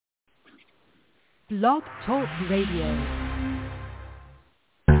Blog Talk Radio.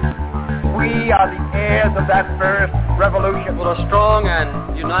 We are the heirs of that first revolution. Will a strong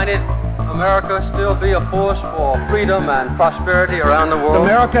and united America still be a force for freedom and prosperity around the world?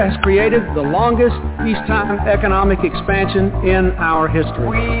 America has created the longest peacetime economic expansion in our history.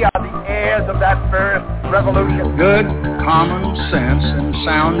 We are the heirs of that first revolution. Good common sense and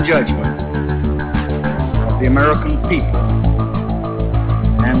sound judgment of the American people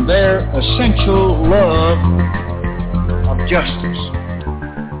and their essential love of justice.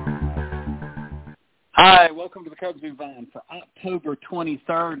 Hi, welcome to the Kudzu Vine for October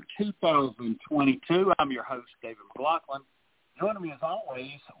 23rd, 2022. I'm your host, David McLaughlin. Joining me as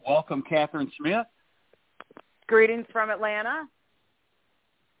always, welcome Catherine Smith. Greetings from Atlanta.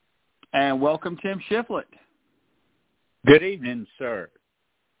 And welcome Tim Shiflett. Good evening, sir.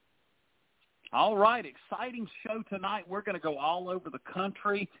 All right, exciting show tonight. We're going to go all over the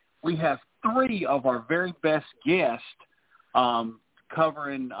country. We have three of our very best guests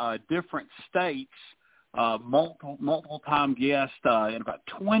covering different states. Multiple time guest. In about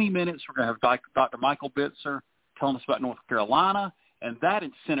 20 minutes, we're going to have Dr. Michael Bitzer telling us about North Carolina and that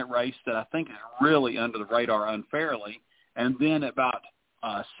Senate race that I think is really under the radar unfairly. And then about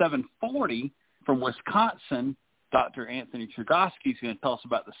 7:40 from Wisconsin, Dr. Anthony Chergosky is going to tell us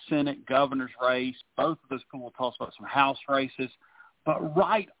about the Senate governor's race. Both of those people will tell us about some House races. But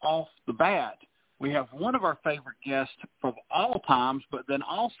right off the bat, we have one of our favorite guests from all times, but then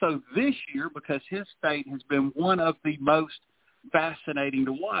also this year because his state has been one of the most fascinating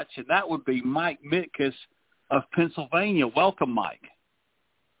to watch, and that would be Mike Mikus of Pennsylvania. Welcome, Mike.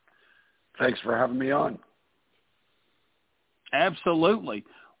 Thanks for having me on. Absolutely.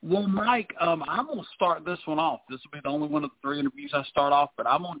 Well, Mike, I'm going to start this one off. This will be the only one of the three interviews I start off, but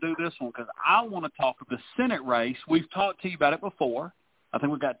I'm going to do this one because I want to talk about the Senate race. We've talked to you about it before. I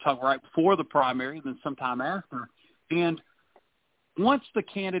think we got to talk right before the primary, then sometime after. And once the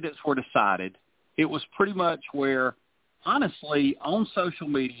candidates were decided, it was pretty much where, honestly, on social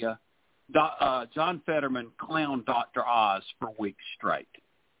media, John Fetterman clowned Dr. Oz for weeks straight.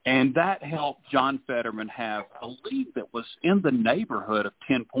 And that helped John Fetterman have a lead that was in the neighborhood of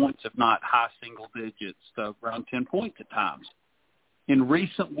 10 points, if not high single digits, so around 10 points at times. In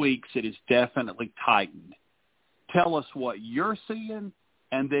recent weeks, it has definitely tightened. Tell us what you're seeing,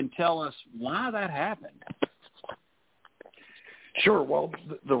 and then tell us why that happened. Sure. Well,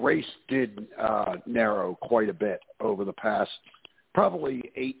 the race did narrow quite a bit over the past probably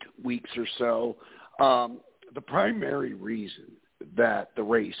 8 weeks or so. The primary reason that the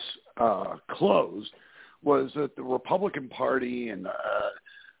race closed was that the Republican Party and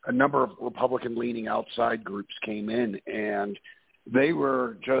a number of Republican-leaning outside groups came in, and they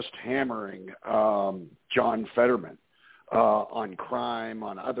were just hammering John Fetterman on crime,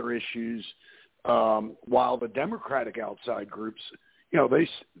 on other issues, while the Democratic outside groups,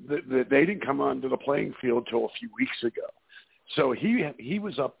 they didn't come onto the playing field till a few weeks ago. So he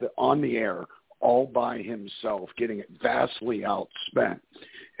was up on the air all by himself, getting it vastly outspent.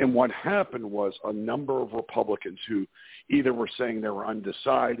 And what happened was a number of Republicans who either were saying they were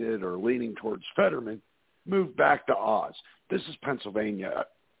undecided or leaning towards Fetterman moved back to Oz. This is Pennsylvania.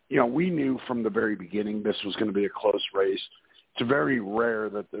 We knew from the very beginning this was going to be a close race. It's very rare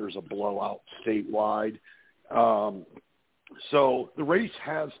that there's a blowout statewide. So the race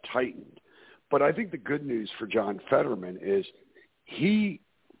has tightened. But I think the good news for John Fetterman is he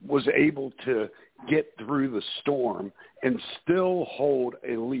was able to get through the storm and still hold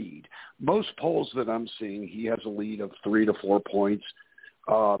a lead. Most polls that I'm seeing, he has a lead of 3 to 4 points.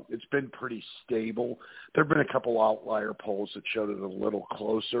 It's been pretty stable. There have been a couple outlier polls that showed it a little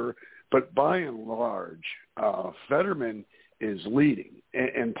closer, but by and large, Fetterman is leading.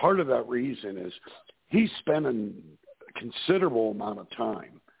 And part of that reason is he's spent a considerable amount of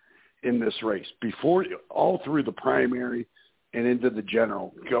time in this race before, all through the primary and into the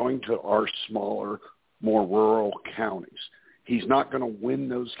general, going to our smaller, more rural counties. He's not going to win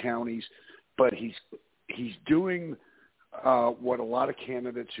those counties, but he's doing what a lot of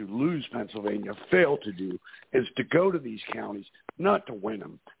candidates who lose Pennsylvania fail to do, is to go to these counties, not to win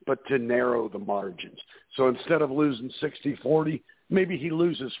them, but to narrow the margins. So instead of losing 60-40, maybe he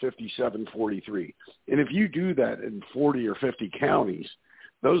loses 57-43. And if you do that in 40 or 50 counties,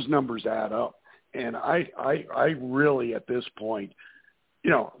 those numbers add up. And I really, at this point,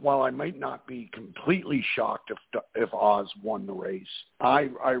 while I might not be completely shocked if Oz won the race, I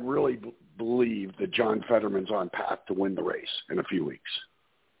really believe that John Fetterman's on path to win the race in a few weeks.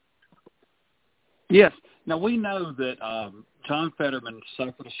 Yes. Now, we know that John Fetterman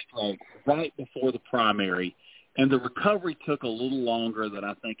suffered a stroke right before the primary, and the recovery took a little longer than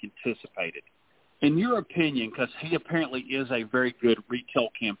I think anticipated. in your opinion, because he apparently is a very good retail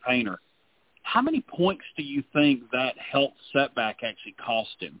campaigner, how many points do you think that health setback actually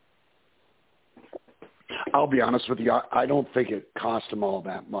cost him? I'll be honest with you. I don't think it cost him all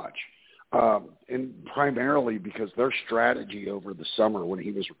that much. And primarily because their strategy over the summer when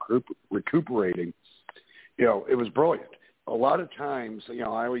he was recuperating, it was brilliant. A lot of times, I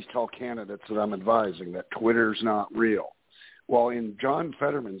always tell candidates that I'm advising that Twitter's not real. Well, in John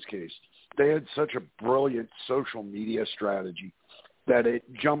Fetterman's case, they had such a brilliant social media strategy that it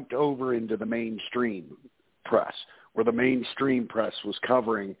jumped over into the mainstream press, where the mainstream press was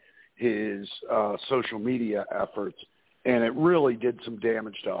covering his social media efforts, and it really did some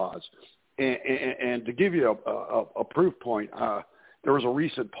damage to Oz. And to give you a proof point, there was a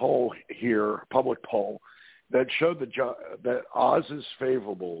recent poll here, public poll, that showed that Oz's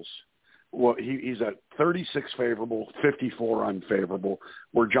favorables, well, he's at 36 favorable, 54 unfavorable,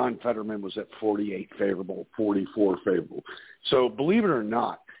 where John Fetterman was at 48 favorable, 44 favorable. So believe it or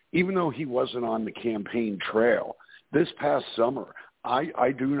not, even though he wasn't on the campaign trail, this past summer,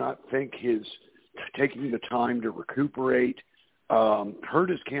 I do not think his taking the time to recuperate hurt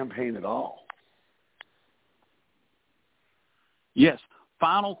his campaign at all. Yes.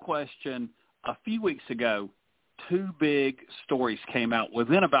 Final question. A few weeks ago, two big stories came out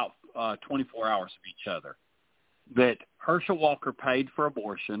within about 24 hours of each other, that Herschel Walker paid for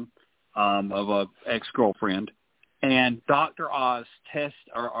abortion of an ex-girlfriend, and Dr. Oz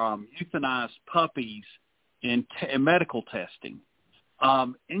euthanized puppies in medical testing.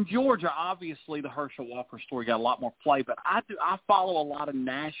 In Georgia, obviously, the Herschel Walker story got a lot more play, but I follow a lot of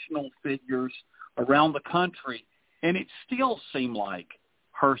national figures around the country, and it still seemed like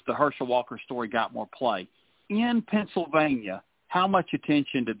the Herschel Walker story got more play. In Pennsylvania, how much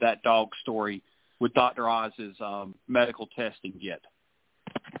attention did that dog story with Dr. Oz's medical testing get?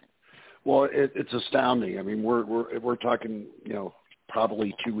 Well, it's astounding. I mean, we're talking,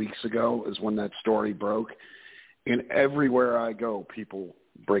 probably 2 weeks ago is when that story broke. And everywhere I go, people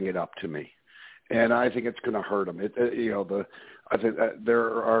bring it up to me, and I think it's going to hurt him. I think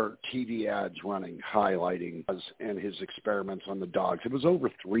there are TV ads running highlighting Oz and his experiments on the dogs. It was over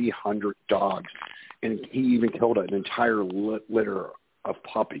 300 dogs, and he even killed an entire litter of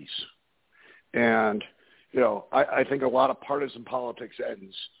puppies. And I think a lot of partisan politics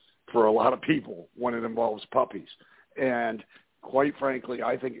ends for a lot of people when it involves puppies, and quite frankly,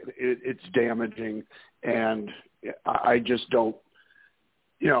 I think it's damaging. And I just don't,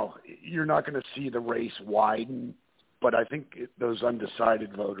 you're not going to see the race widen, but I think those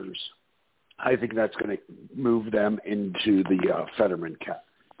undecided voters, I think that's going to move them into the Fetterman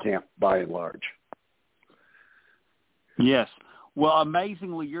camp by and large. Yes. Well,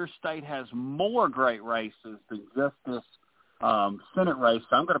 amazingly, your state has more great races than just this Senate race.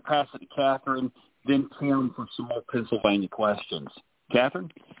 So I'm going to pass it to Catherine, then Tim for some more Pennsylvania questions.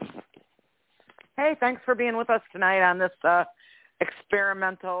 Catherine? Hey, thanks for being with us tonight on this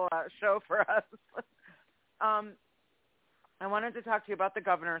experimental show for us. I wanted to talk to you about the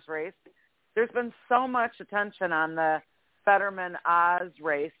governor's race. There's been so much attention on the Fetterman-Oz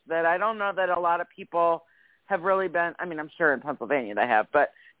race that I don't know that a lot of people have really been, I'm sure in Pennsylvania they have,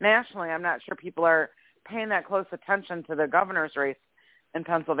 but nationally I'm not sure people are paying that close attention to the governor's race in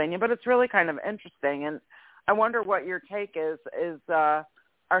Pennsylvania, but it's really kind of interesting. And I wonder what your take is our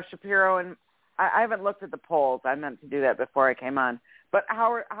Shapiro, and I haven't looked at the polls. I meant to do that before I came on. But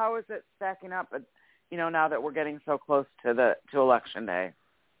how is it stacking up, now that we're getting so close to Election Day?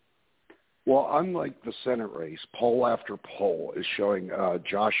 Well, unlike the Senate race, poll after poll is showing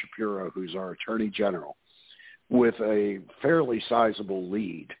Josh Shapiro, who's our Attorney General, with a fairly sizable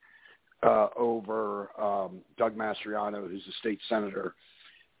lead over Doug Mastriano, who's the state senator.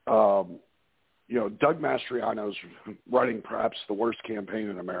 Doug Mastriano's running perhaps the worst campaign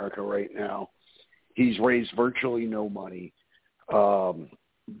in America right now. He's raised virtually no money,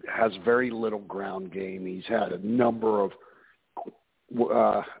 has very little ground game. He's had a number of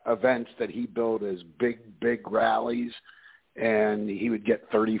events that he billed as big rallies, and he would get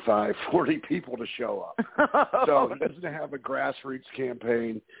 35, 40 people to show up. So he doesn't have a grassroots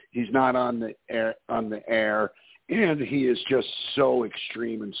campaign. He's not on the air, and he is just so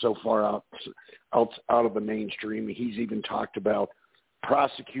extreme and so far out of the mainstream. He's even talked about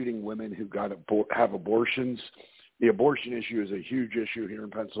prosecuting women who have abortions. The abortion issue is a huge issue here in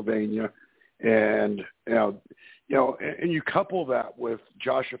Pennsylvania, and and you couple that with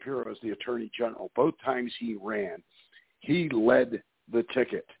Josh Shapiro as the Attorney General. Both times he ran, he led the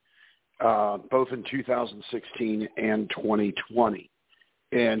ticket, both in 2016 and 2020.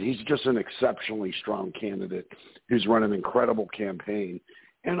 And he's just an exceptionally strong candidate who's run an incredible campaign.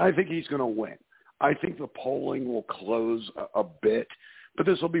 And I think he's going to win. I think the polling will close a bit, but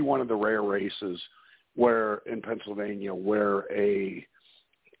this will be one of the rare races where in Pennsylvania where a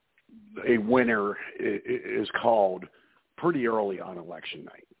winner is called pretty early on election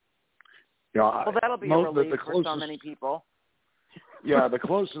night. Well, that'll be a relief for so many people. Yeah, the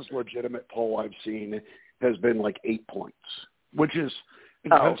closest legitimate poll I've seen has been like 8 points, which is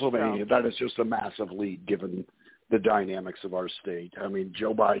in Pennsylvania. That is just a massive lead given the dynamics of our state. I mean,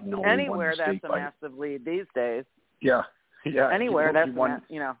 Joe Biden only anywhere won the state that's a massive lead these days. Yeah. Anywhere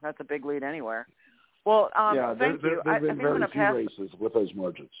that's a big lead anywhere. Well, thank you. There have been very few pass races with those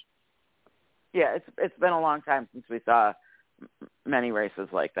margins. Yeah, it's been a long time since we saw many races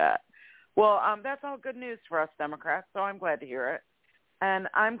like that. Well, that's all good news for us Democrats, so I'm glad to hear it. And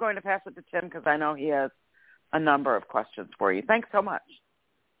I'm going to pass it to Tim because I know he has a number of questions for you. Thanks so much.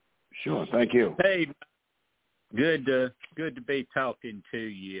 Sure, thank you. Hey, good to be talking to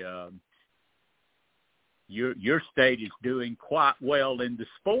you. Your state is doing quite well in the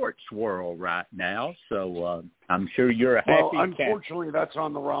sports world right now, so I'm sure you're a happy. Well, unfortunately, that's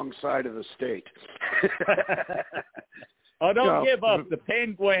on the wrong side of the state. Oh, don't give up. The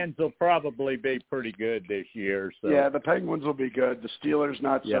Penguins will probably be pretty good this year. So. Yeah, the Penguins will be good. The Steelers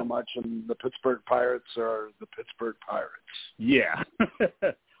not so much, and the Pittsburgh Pirates are the Pittsburgh Pirates. Yeah.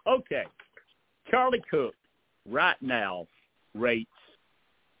 Okay. Charlie Cook right now rates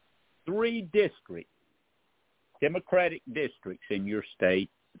 3 districts, Democratic districts in your state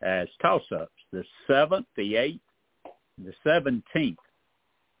as toss-ups, the 7th, the 8th, and the 17th.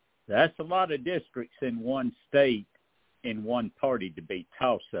 That's a lot of districts in one state, in one party to be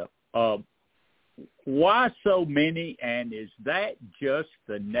toss-up. Why so many, and is that just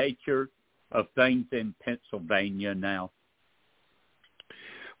the nature of things in Pennsylvania now?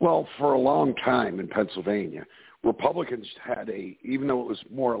 Well, for a long time in Pennsylvania, Republicans even though it was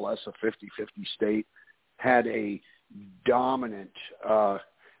more or less a 50-50 state, had dominant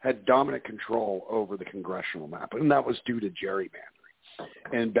control over the congressional map, and that was due to gerrymandering.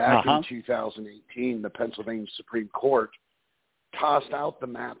 And back in 2018, the Pennsylvania Supreme Court tossed out the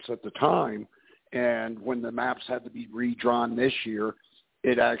maps at the time, and when the maps had to be redrawn this year,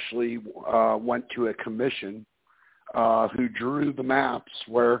 it actually went to a commission who drew the maps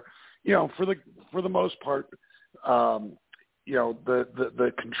where, for the most part, the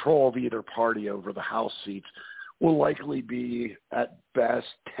control of either party over the House seats will likely be at best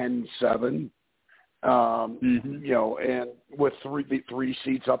 10-7. And with three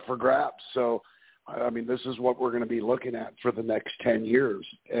seats up for grabs. So, I mean, this is what we're going to be looking at for the next 10 years.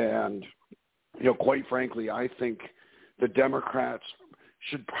 And, quite frankly, I think the Democrats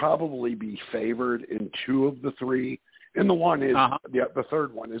should probably be favored in 2 of the 3. And the one is, the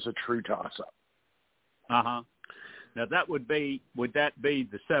third one is a true toss-up. Now, would that be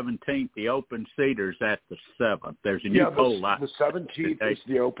the 17th, the open seat, or is that the 7th? There's a new poll. The 17th is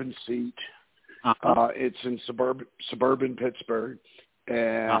the open seat. It's in suburban Pittsburgh,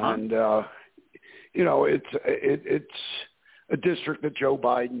 and it's a district that Joe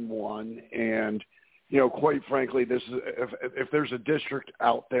Biden won, and quite frankly, this is if there's a district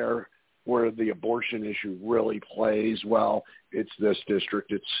out there where the abortion issue really plays well, it's this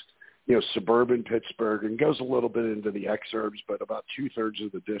district. It's suburban Pittsburgh, and goes a little bit into the exurbs, but about 2/3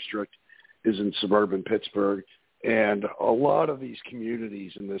 of the district is in suburban Pittsburgh, and a lot of these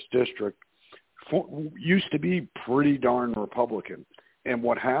communities in this district used to be pretty darn Republican. And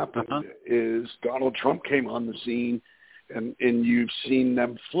what happened is Donald Trump came on the scene, and you've seen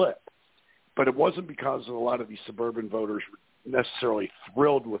them flip. But it wasn't because a lot of these suburban voters were necessarily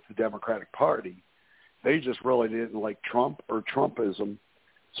thrilled with the Democratic Party. They just really didn't like Trump or Trumpism.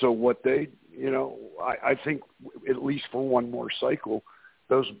 So what they, I think at least for one more cycle,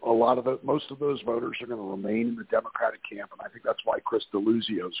 most of those voters are going to remain in the Democratic camp, and I think that's why Chris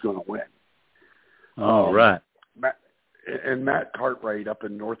DeLuzio is going to win. All right. Matt Cartwright up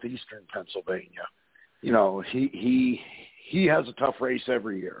in northeastern Pennsylvania, he has a tough race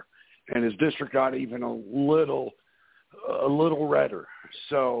every year, and his district got even a little redder.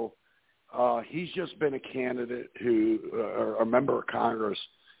 So he's just been a candidate a member of Congress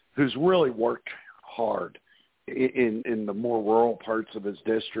who's really worked hard in the more rural parts of his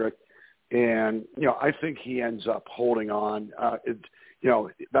district. And, I think he ends up holding on.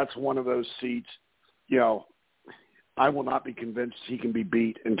 That's one of those seats, I will not be convinced he can be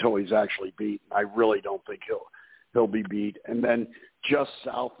beat until he's actually beat. I really don't think he'll be beat. And then just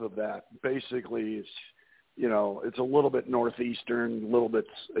south of that, basically it's, it's a little bit northeastern, a little bit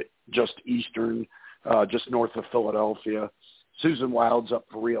just eastern, just north of Philadelphia. Susan Wild's up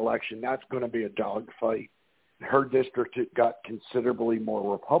for re-election. That's going to be a dogfight. Her district got considerably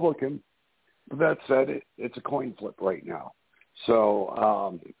more Republican, But that said, it's a coin flip right now.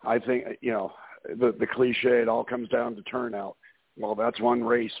 So I think, the cliche, it all comes down to turnout. Well, that's one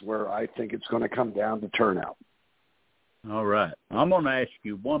race where I think it's going to come down to turnout. All right. I'm going to ask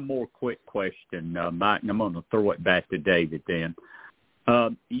you one more quick question, Mike, and I'm going to throw it back to David then.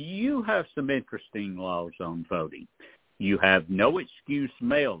 You have some interesting laws on voting. You have no excuse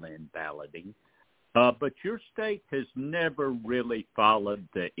mail-in balloting, but your state has never really followed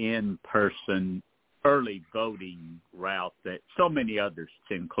the in-person early voting route that so many others,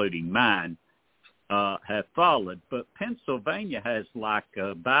 including mine, have followed. But Pennsylvania has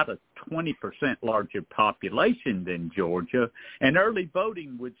about a 20% larger population than Georgia, and early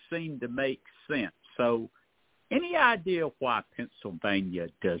voting would seem to make sense. So any idea why Pennsylvania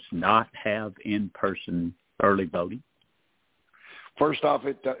does not have in-person early voting? First off,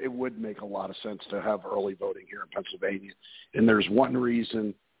 it would make a lot of sense to have early voting here in Pennsylvania, and there's one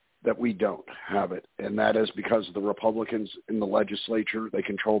reason that we don't have it, and that is because the Republicans in the legislature, they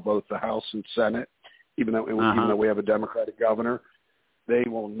control both the House and Senate, even though we have a Democratic governor, they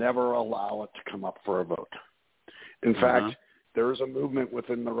will never allow it to come up for a vote. In fact, there is a movement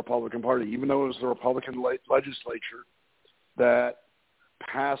within the Republican Party, even though it was the Republican legislature that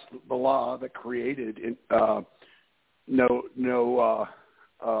passed the law that created no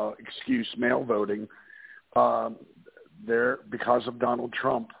excuse mail voting. There, because of Donald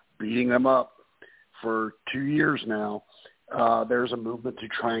Trump beating them up for 2 years now, there's a movement to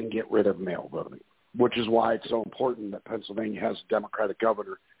try and get rid of mail voting, which is why it's so important that Pennsylvania has a Democratic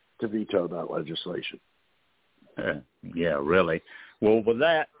governor to veto that legislation. Yeah, really. Well, with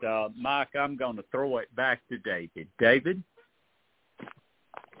that, Mike, I'm going to throw it back to David. David?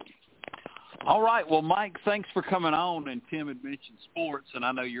 All right. Well, Mike, thanks for coming on. And Tim had mentioned sports, and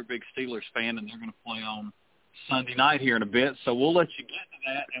I know you're a big Steelers fan, and they're going to play on Sunday night here in a bit. So we'll let you get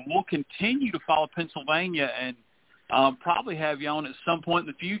to that, and we'll continue to follow Pennsylvania and probably have you on at some point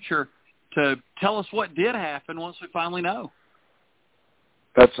in the future to tell us what did happen once we finally know.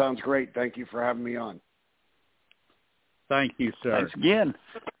 That sounds great. Thank you for having me on. Thank you, sir. Thanks again.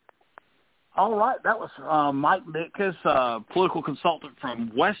 All right, that was Mike Mikus, political consultant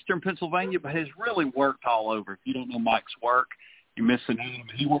from Western Pennsylvania, but has really worked all over. If you don't know Mike's work, you're missing him.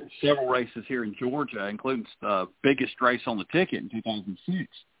 He worked several races here in Georgia, including the biggest race on the ticket in 2006.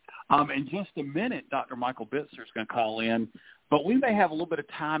 In just a minute, Dr. Michael Bitzer is going to call in, but we may have a little bit of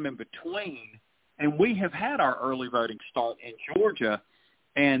time in between, and we have had our early voting start in Georgia,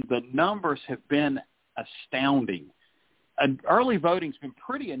 and the numbers have been astounding. Early voting's been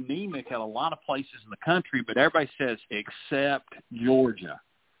pretty anemic at a lot of places in the country, but everybody says except Georgia.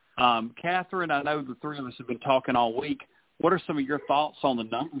 Catherine, I know the three of us have been talking all week. What are some of your thoughts on the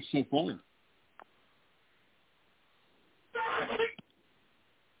numbers so far?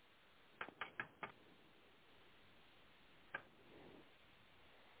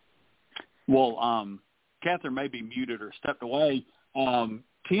 Well, Catherine may be muted or stepped away.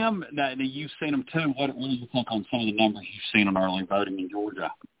 Tim, now you've seen them too. What do you think on some of the numbers you've seen on early voting in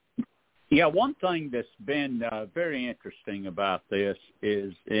Georgia? Yeah, one thing that's been very interesting about this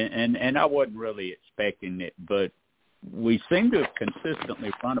is, and I wasn't really expecting it, but we seem to have consistently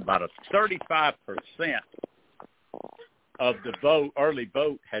run about a 35% of the early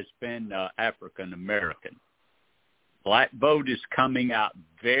vote has been African American. Black vote is coming out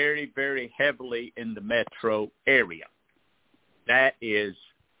very, very heavily in the metro area. That is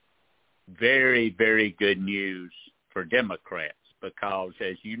very, very good news for Democrats because,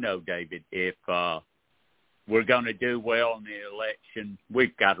 as you know, David, if we're going to do well in the election,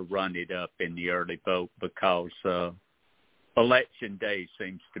 we've got to run it up in the early vote because election day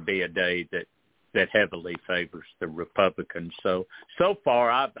seems to be a day that heavily favors the Republicans. So far,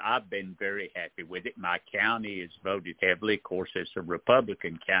 I've been very happy with it. My county has voted heavily. Of course, it's a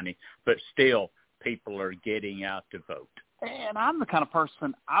Republican county, but still people are getting out to vote. And I'm the kind of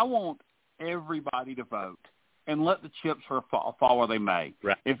person, I want everybody to vote and let the chips fall where they may.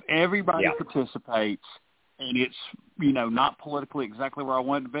 Right. If everybody participates and it's, not politically exactly where I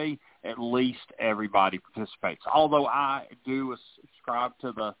want it to be, at least everybody participates. Although I do subscribe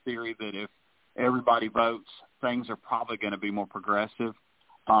to the theory that if everybody votes, things are probably going to be more progressive.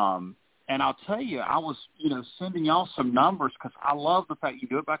 And I'll tell you, I was, sending y'all some numbers because I love the fact you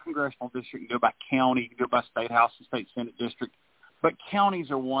do it by congressional district, you do it by county, you do it by state house and state senate district. But counties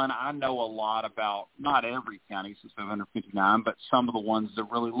are one I know a lot about, not every county, since 759, but some of the ones that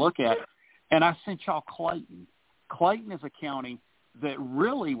really look at. And I sent y'all Clayton. Clayton is a county that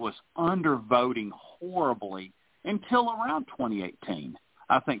really was undervoting horribly until around 2018.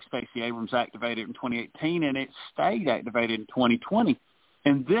 I think Stacey Abrams activated in 2018, and it stayed activated in 2020.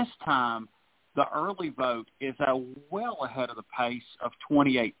 And this time, the early vote is well ahead of the pace of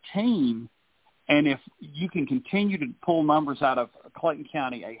 2018. And if you can continue to pull numbers out of Clayton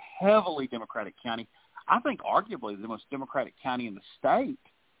County, a heavily Democratic county, I think arguably the most Democratic county in the state,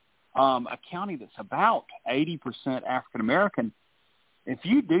 a county that's about 80% African-American, if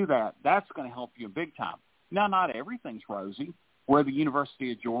you do that, that's going to help you big time. Now, not everything's rosy. Where the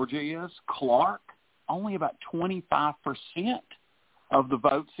University of Georgia is, Clark, only about 25% of the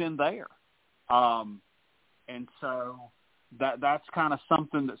votes in there. And so that's kind of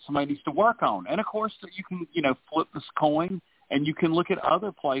something that somebody needs to work on. And, of course, you can, flip this coin, and you can look at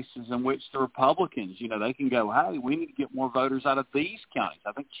other places in which the Republicans, they can go, hey, we need to get more voters out of these counties.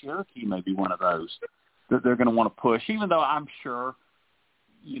 I think Cherokee may be one of those that they're going to want to push, even though I'm sure,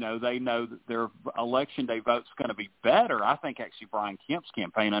 they know that their election day vote's going to be better. I think actually Brian Kemp's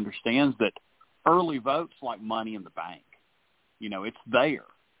campaign understands that early votes like money in the bank. It's there.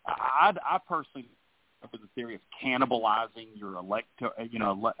 I personally for the theory of cannibalizing your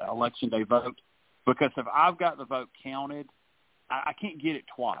election day vote, because if I've got the vote counted, I can't get it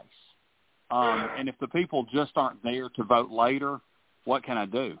twice. And if the people just aren't there to vote later, what can I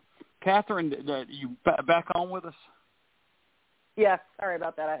do? Catherine, you back on with us? Yes, sorry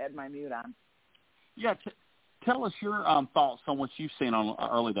about that. I had my mute on. Yeah, tell us your thoughts on what you've seen on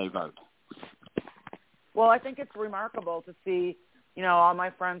early day vote. Well, I think it's remarkable to see, all my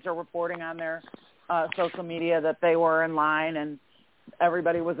friends are reporting on their social media that they were in line and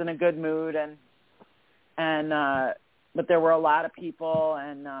everybody was in a good mood, but there were a lot of people,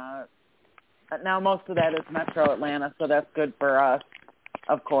 and now most of that is Metro Atlanta, so that's good for us,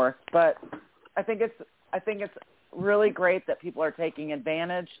 of course. But I think it's really great that people are taking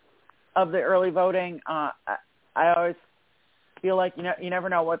advantage of the early voting. I always feel like you never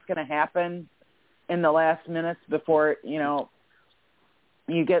know what's going to happen in the last minutes before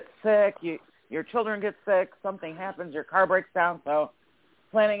you get sick, your children get sick, something happens, your car breaks down. So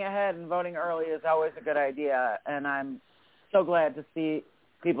planning ahead and voting early is always a good idea, and I'm so glad to see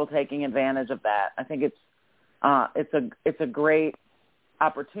people taking advantage of that. I think it's a great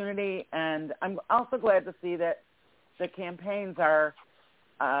opportunity, and I'm also glad to see that the campaigns are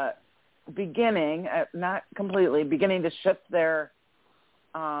beginning, not completely, beginning to shift their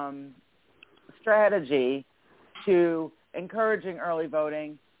strategy to encouraging early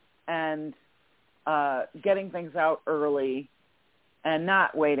voting and getting things out early and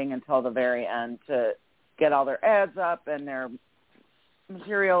not waiting until the very end to get all their ads up and their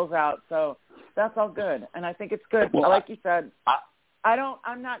materials out. So that's all good. And I think it's good. Well, like you said,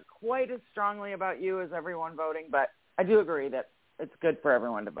 I'm not quite as strongly about you as everyone voting, but I do agree that it's good for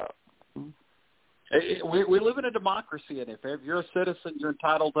everyone to vote. We live in a democracy, and if you're a citizen, you're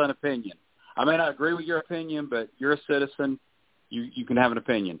entitled to an opinion. I may not agree with your opinion, but you're a citizen. You can have an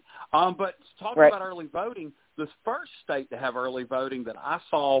opinion. But talking about early voting, the first state to have early voting that I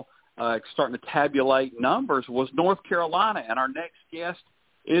saw starting to tabulate numbers was North Carolina, and our next guest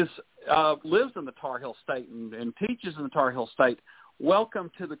lives in the Tar Heel State and teaches in the Tar Heel State.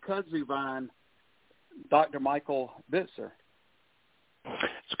 Welcome to the Kudzu Vine, Dr. Michael Bitzer.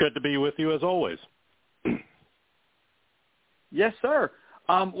 It's good to be with you as always. Yes, sir.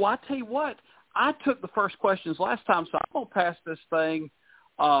 Well, I tell you what, I took the first questions last time, so I'm going to pass this thing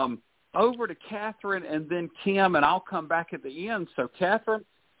over to Catherine and then Kim, and I'll come back at the end. So, Catherine,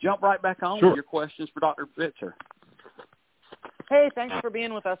 jump right back on with your questions for Dr. Bitzer. Hey, thanks for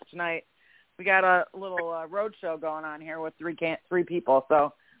being with us tonight. We got a little road show going on here with three people,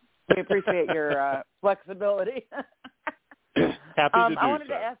 so we appreciate your flexibility. Happy to do I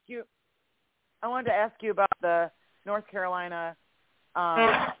wanted to ask you about the North Carolina.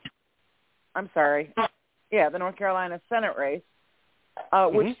 The North Carolina Senate race,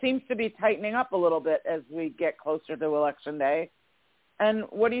 which seems to be tightening up a little bit as we get closer to Election Day. And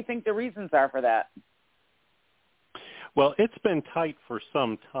what do you think the reasons are for that? Well, it's been tight for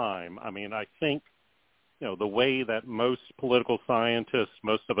some time. I mean, I think, the way that most political scientists,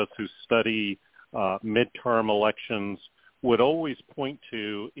 most of us who study midterm elections would always point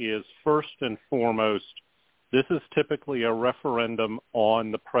to is first and foremost, this is typically a referendum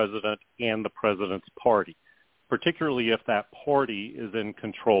on the president and the president's party, particularly if that party is in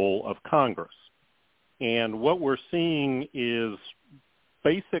control of Congress. And what we're seeing is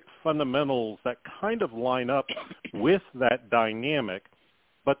basic fundamentals that kind of line up with that dynamic,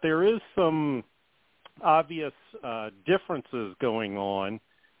 but there is some obvious differences going on.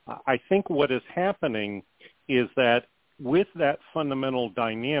 I think what is happening is that with that fundamental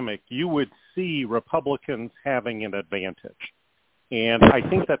dynamic, you would see Republicans having an advantage. And I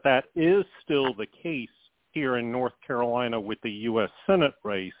think that that is still the case here in North Carolina with the U.S. Senate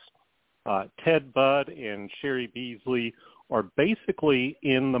race. Ted Budd and Sherry Beasley are basically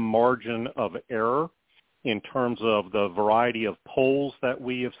in the margin of error in terms of the variety of polls that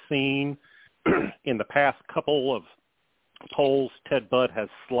we have seen. In the past couple of polls, Ted Budd has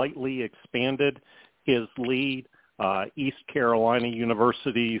slightly expanded his lead. East Carolina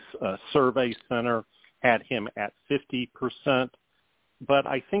University's survey center had him at 50%. But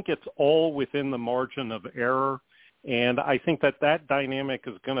I think it's all within the margin of error. And I think that that dynamic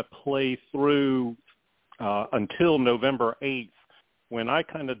is going to play through until November 8th, when I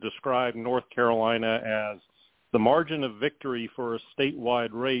kind of describe North Carolina as the margin of victory for a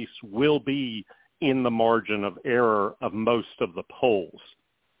statewide race will be in the margin of error of most of the polls.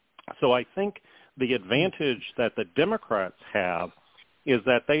 So I think the advantage that the Democrats have is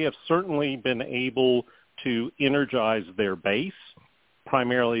that they have certainly been able to energize their base,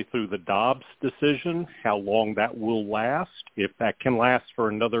 primarily through the Dobbs decision. How long that will last, if that can last for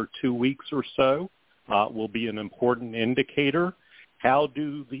another 2 weeks or so, will be an important indicator. How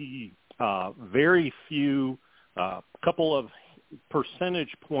do the very few couple of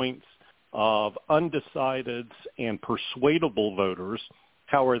percentage points of undecideds and persuadable voters,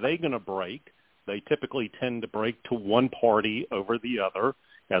 how are they going to break? They typically tend to break to one party over the other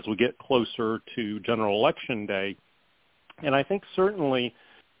as we get closer to General Election Day. And I think certainly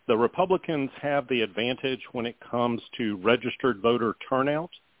the Republicans have the advantage when it comes to registered voter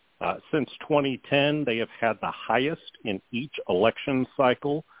turnout. Since 2010, they have had the highest in each election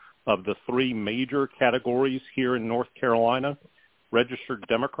cycle of the three major categories here in North Carolina. Registered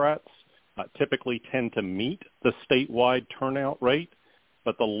Democrats typically tend to meet the statewide turnout rate,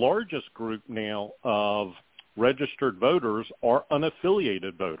 but the largest group now of registered voters are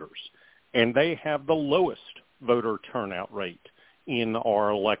unaffiliated voters, and they have the lowest voter turnout rate in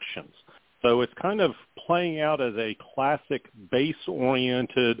our elections. So it's kind of playing out as a classic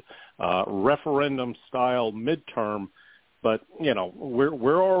base-oriented referendum-style midterm. But, you know,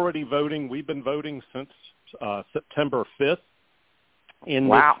 we're already voting. We've been voting since September 5th in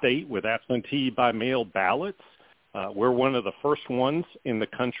this state with absentee by mail ballots. We're one of the first ones in the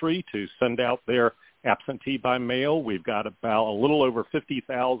country to send out their absentee by mail. We've got about a little over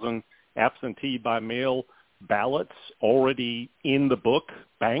 50,000 absentee by mail ballots already in the book,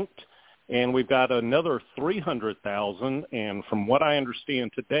 banked. And we've got another 300,000. And from what I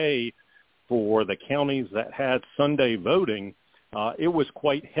understand today, for the counties that had Sunday voting, it was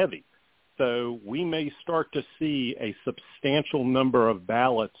quite heavy. So we may start to see a substantial number of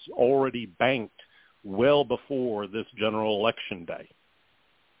ballots already banked well before this general election day.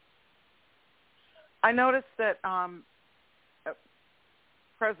 I noticed that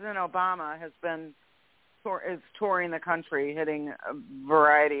President Obama is touring the country, hitting a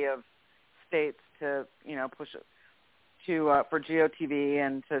variety of states to, push it to for GOTV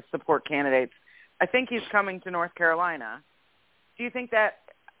and to support candidates. I think he's coming to North Carolina. Do you think that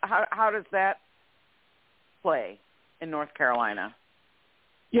how does that play in North Carolina?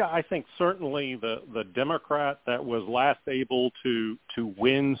 Yeah, I think certainly the Democrat that was last able to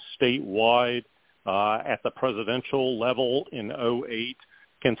win statewide at the presidential level in 2008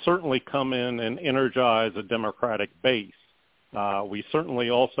 can certainly come in and energize a Democratic base. We certainly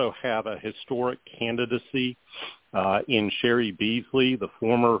also have a historic candidacy in Sherry Beasley, the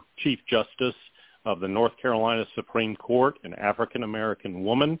former Chief Justice of the North Carolina Supreme Court, an African-American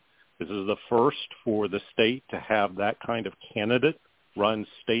woman. This is the first for the state to have that kind of candidate run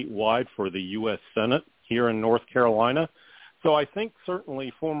statewide for the U.S. Senate here in North Carolina. So I think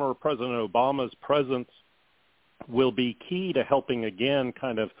certainly former President Obama's presence will be key to helping, again,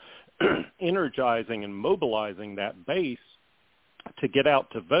 kind of energizing and mobilizing that base to get out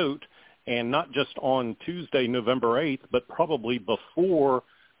to vote, and not just on Tuesday, November 8th, but probably before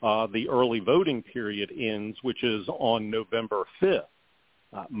the early voting period ends, which is on November 5th.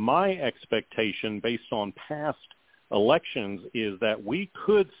 My expectation, based on past elections, is that we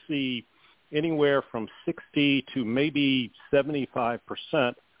could see anywhere from 60 to maybe 75%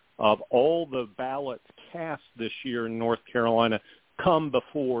 of all the ballots cast this year in North Carolina come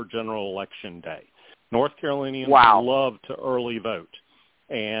before General Election Day. North Carolinians love to early vote.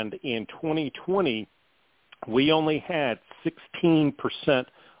 And in 2020, we only had 16%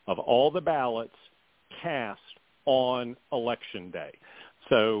 of all the ballots cast on Election Day.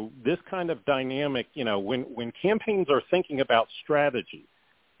 So this kind of dynamic, when campaigns are thinking about strategy,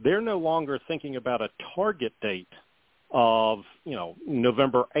 they're no longer thinking about a target date of,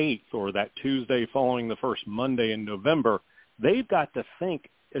 November 8th or that Tuesday following the first Monday in November. They've got to think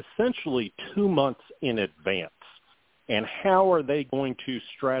essentially 2 months in advance. And how are they going to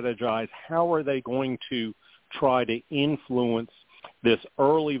strategize? How are they going to try to influence this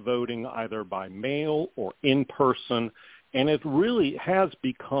early voting either by mail or in person, and it really has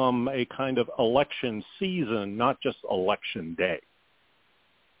become a kind of election season, not just election day.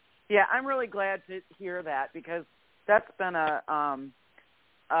 Yeah, I'm really glad to hear that, because that's been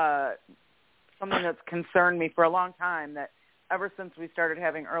something that's concerned me for a long time, that ever since we started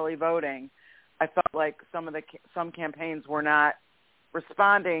having early voting, I felt like some campaigns were not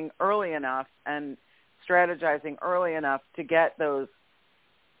responding early enough and strategizing early enough to get those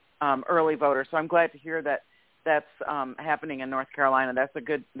early voters. So I'm glad to hear that that's happening in North Carolina.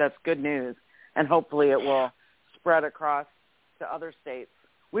 That's good news, and hopefully it will spread across to other states.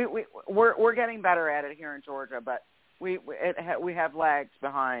 We're getting better at it here in Georgia, but we have lagged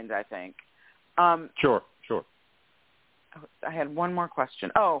behind, I think. Sure. I had one more question.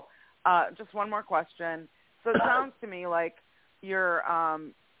 Just one more question. So it sounds to me like your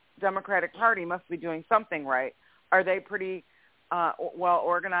Democratic Party must be doing something right. Are they pretty well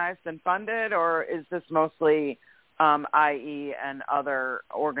organized and funded, or is this mostly IE and other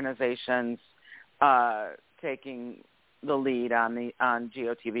organizations taking the lead on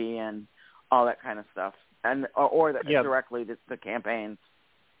GOTV and all that kind of stuff, or directly the campaigns?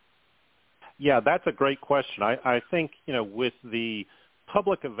 Yeah, that's a great question. I think, with the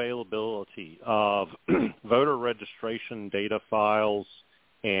public availability of voter registration data files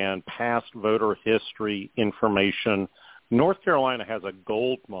and past voter history information, North Carolina has a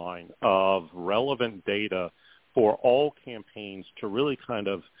gold mine of relevant data for all campaigns to really kind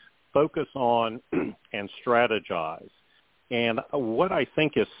of focus on and strategize. And what I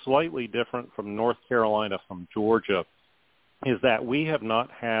think is slightly different from North Carolina from Georgia is that we have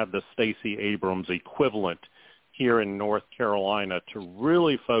not had the Stacey Abrams equivalent here in North Carolina to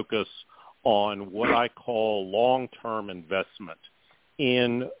really focus on what I call long-term investment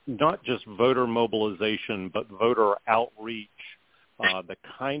in not just voter mobilization, but voter outreach, the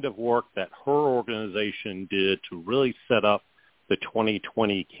kind of work that her organization did to really set up the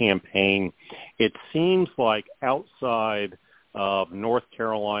 2020 campaign. It seems like outside of North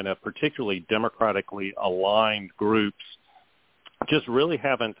Carolina, particularly democratically aligned groups, just really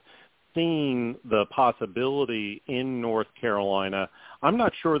haven't seen the possibility in North Carolina. I'm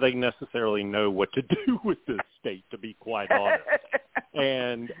not sure they necessarily know what to do with this state, to be quite honest.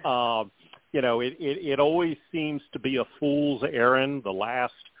 And, it always seems to be a fool's errand. The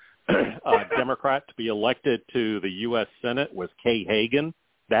last Democrat to be elected to the U.S. Senate was Kay Hagan.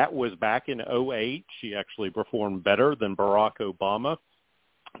 That was back in 2008. She actually performed better than Barack Obama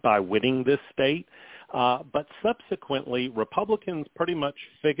by winning this state. But subsequently, Republicans pretty much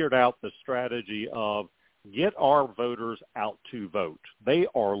figured out the strategy of get our voters out to vote. They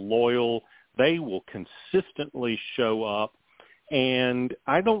are loyal. They will consistently show up. And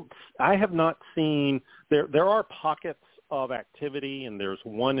I have not seen, there are pockets of activity, and there's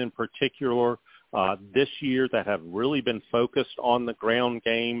one in particular this year that have really been focused on the ground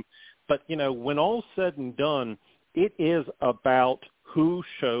game. But, when all's said and done, it is about who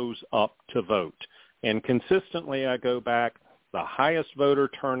shows up to vote. And consistently, I go back, the highest voter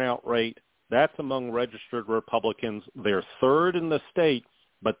turnout rate, that's among registered Republicans. They're third in the state,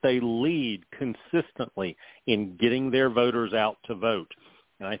 but they lead consistently in getting their voters out to vote.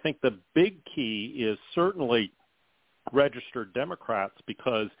 And I think the big key is certainly registered Democrats,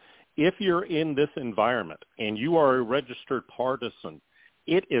 because if you're in this environment and you are a registered partisan,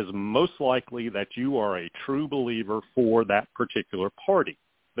 it is most likely that you are a true believer for that particular party.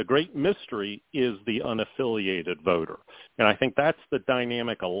 The great mystery is the unaffiliated voter. And I think that's the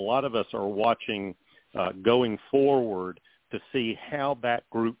dynamic a lot of us are watching going forward to see how that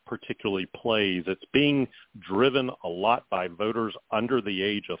group particularly plays. It's being driven a lot by voters under the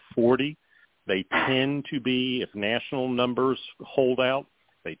age of 40. They tend to be, if national numbers hold out,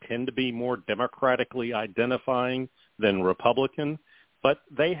 they tend to be more democratically identifying than Republican, but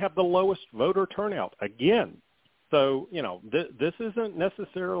they have the lowest voter turnout again. So, this isn't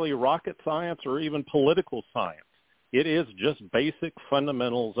necessarily rocket science or even political science. It is just basic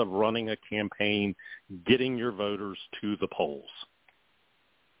fundamentals of running a campaign, getting your voters to the polls.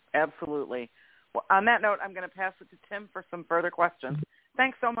 Absolutely. Well, on that note, I'm going to pass it to Tim for some further questions.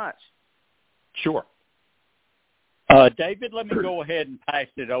 Thanks so much. Sure. David, let me go ahead and pass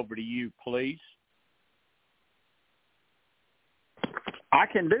it over to you, please. I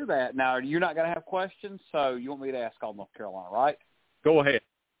can do that. Now, you're not going to have questions, so you want me to ask all North Carolina, right? Go ahead.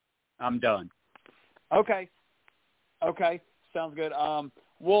 I'm done. Okay. Sounds good.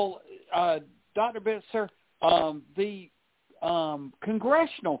 Dr. Bitzer, the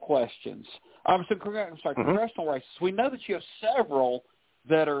congressional questions, congressional races, we know that you have several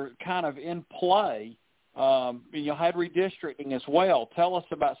that are kind of in play. you had redistricting as well. Tell us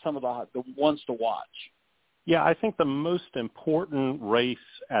about some of the ones to watch. Yeah, I think the most important race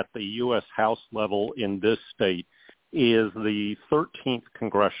at the U.S. House level in this state is the 13th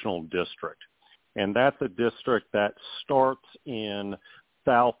Congressional District. And that's a district that starts in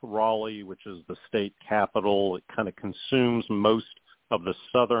South Raleigh, which is the state capital. It kind of consumes most of the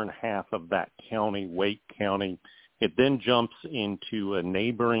southern half of that county, Wake County. It then jumps into a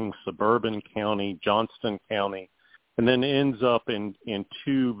neighboring suburban county, Johnston County, and then ends up in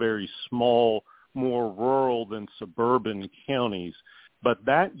two very small, more rural than suburban counties. But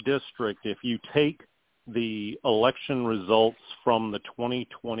that district, if you take the election results from the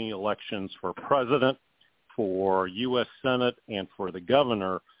 2020 elections for president, for U.S. Senate, and for the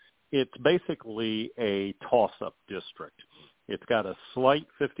governor, it's basically a toss-up district. It's got a slight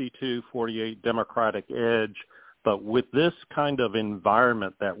 52-48 Democratic edge, but with this kind of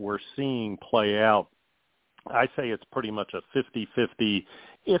environment that we're seeing play out, I say it's pretty much a 50-50,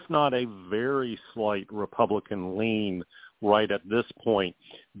 if not a very slight Republican lean right at this point.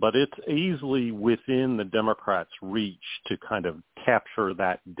 But it's easily within the Democrats' reach to kind of capture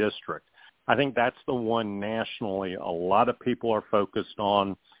that district. I think that's the one nationally a lot of people are focused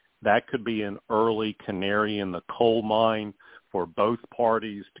on. That could be an early canary in the coal mine for both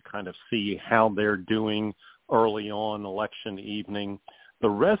parties to kind of see how they're doing early on election evening. The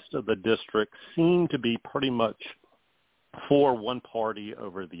rest of the districts seem to be pretty much for one party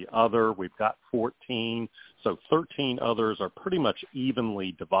over the other. We've got 14, so 13 others are pretty much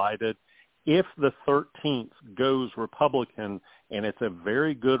evenly divided. If the 13th goes Republican, and it's a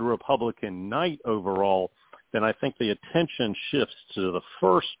very good Republican night overall, then I think the attention shifts to the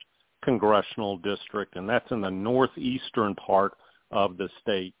first congressional district, and that's in the northeastern part of the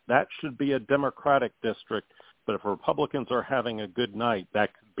state. That should be a Democratic district, but if Republicans are having a good night, that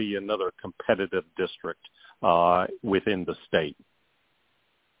could be another competitive district within the state.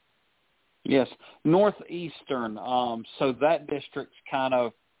 Yes, northeastern. So that district's kind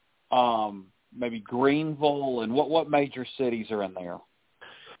of maybe Greenville, and what major cities are in there?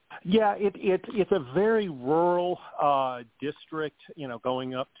 Yeah, it's a very rural district,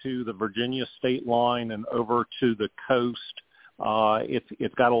 going up to the Virginia state line and over to the coast.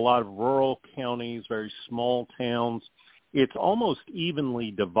 It's got a lot of rural counties, very small towns. It's almost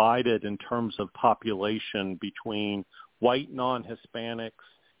evenly divided in terms of population between white non-Hispanics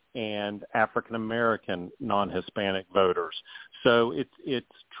and African-American non-Hispanic voters. So it's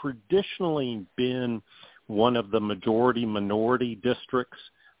traditionally been one of the majority-minority districts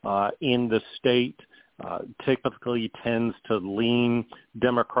in the state. Typically tends to lean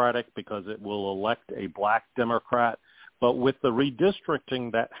Democratic because it will elect a black Democrat. But with the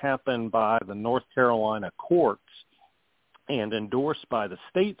redistricting that happened by the North Carolina courts and endorsed by the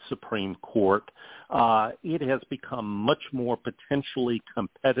state Supreme Court, it has become much more potentially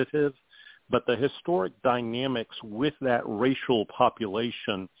competitive. But the historic dynamics with that racial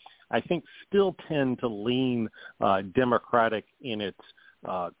population, I think, still tend to lean Democratic in its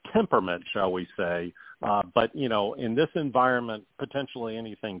temperament, shall we say. But, in this environment, potentially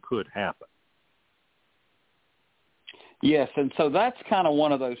anything could happen. Yes, and so that's kind of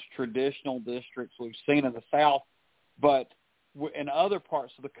one of those traditional districts we've seen in the South, but in other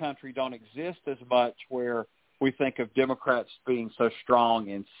parts of the country don't exist as much, where we think of Democrats being so strong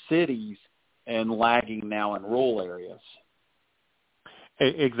in cities and lagging now in rural areas.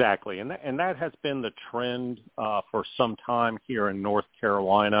 Exactly, and that has been the trend for some time here in North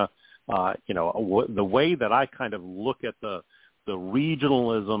Carolina. The way that I kind of look at the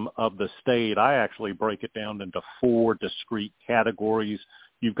regionalism of the state, I actually break it down into four discrete categories.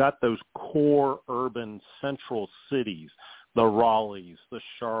 You've got those core urban central cities, the Raleighs, the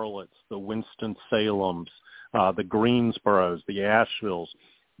Charlottes, the Winston-Salems, the Greensboros, the Asheville's.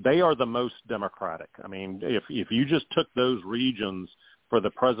 They are the most Democratic. I mean, if you just took those regions for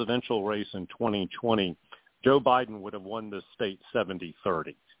the presidential race in 2020, Joe Biden would have won this state 70-30.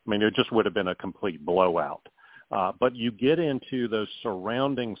 I mean, it just would have been a complete blowout. But you get into those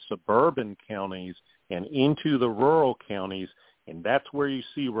surrounding suburban counties and into the rural counties, and that's where you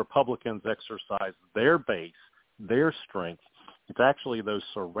see Republicans exercise their base, their strength. It's actually those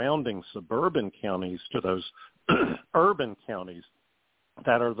surrounding suburban counties to those urban counties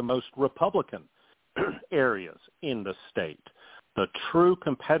that are the most Republican areas in the state. The true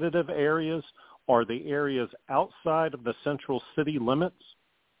competitive areas are the areas outside of the central city limits,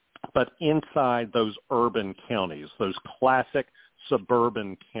 but inside those urban counties, those classic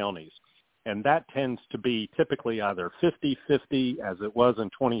suburban counties. And that tends to be typically either 50-50, as it was in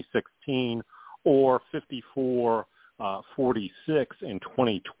 2016, or 54-46 in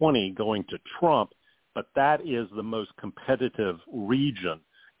 2020 going to Trump. but that is the most competitive region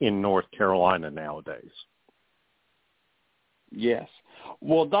in North Carolina nowadays. Yes.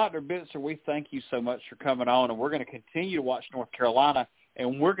 Well, Dr. Bitzer, we thank you so much for coming on, and we're going to continue to watch North Carolina,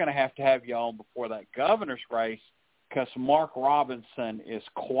 and we're going to have you on before that governor's race, because Mark Robinson is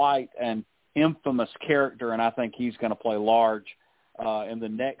quite an infamous character, and I think he's going to play large in the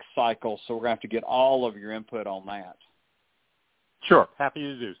next cycle, so we're going to have to get all of your input on that. Sure. Happy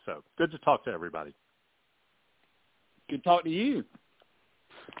to do so. Good to talk to everybody. Good to talk to you.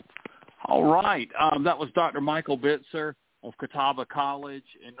 All right. That was Dr. Michael Bitzer of Catawba College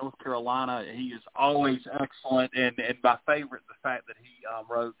in North Carolina. He is always excellent, and my favorite, the fact that he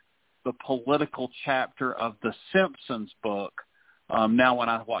wrote the political chapter of The Simpsons book. Now when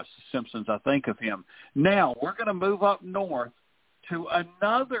I watch The Simpsons, I think of him. Now we're going to move up north to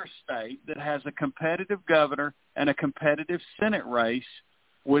another state that has a competitive governor and a competitive Senate race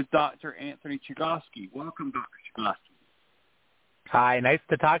with Dr. Anthony Chergosky. Welcome, Dr. Chergosky. Hi, nice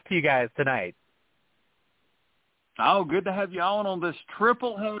to talk to you guys tonight. Oh, good to have you on this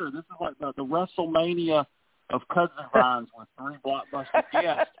triple header. This is like the WrestleMania of Cousin Vines with 3 blockbuster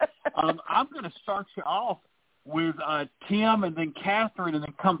guests. I'm going to start you off with Tim and then Catherine and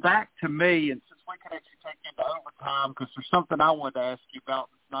then come back to me. And since we can actually take into overtime, because there's something I wanted to ask you about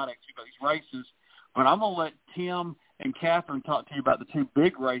that's not actually about these races, but I'm going to let Tim and Catherine talk to you about the 2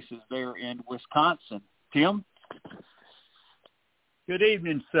 big races there in Wisconsin. Tim? Good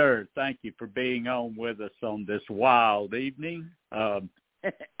evening, sir. Thank you for being on with us on this wild evening.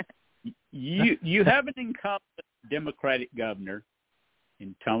 You have an incumbent Democratic governor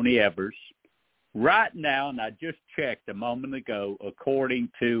in Tony Evers. Right now, and I just checked a moment ago, according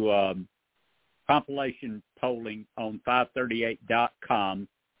to compilation polling on 538.com,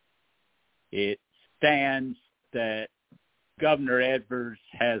 it stands that Governor Evers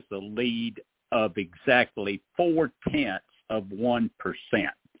has the lead of exactly 0.4%.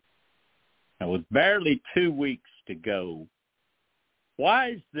 Now, with barely 2 weeks to go,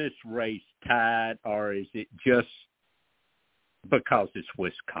 why is this race tied, or is it just because it's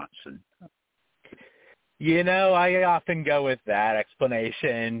Wisconsin? You know, I often go with that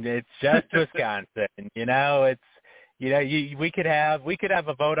explanation. It's just Wisconsin. We could have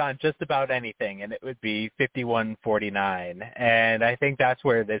a vote on just about anything, and it would be 51-49. And I think that's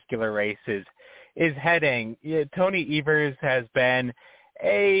where this killer race is heading. Tony Evers has been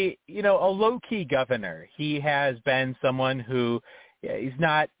a low-key governor. He has been someone who he's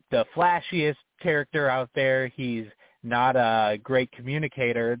not the flashiest character out there. He's not a great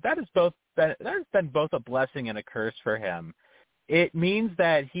communicator. That has been both a blessing and a curse for him. It means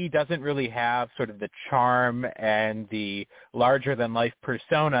that he doesn't really have sort of the charm and the larger-than-life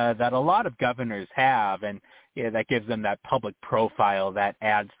persona that a lot of governors have, and that gives them that public profile that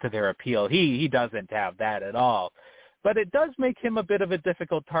adds to their appeal. He doesn't have that at all. But it does make him a bit of a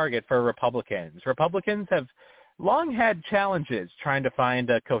difficult target for Republicans. Republicans have long had challenges trying to find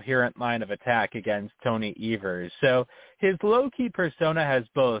a coherent line of attack against Tony Evers. So his low-key persona has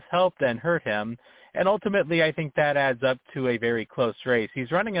both helped and hurt him, and ultimately I think that adds up to a very close race.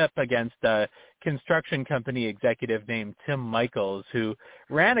 He's running up against a construction company executive named Tim Mikus, who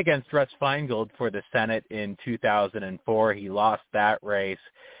ran against Russ Feingold for the Senate in 2004. He lost that race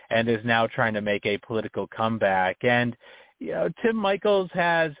and is now trying to make a political comeback. And, Tim Mikus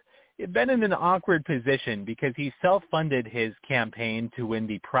has been in an awkward position because he self-funded his campaign to win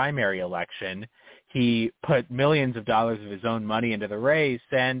the primary election. He put millions of dollars of his own money into the race,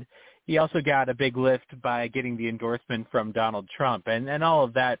 and he also got a big lift by getting the endorsement from Donald Trump, and all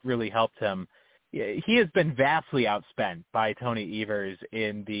of that really helped him. He has been vastly outspent by Tony Evers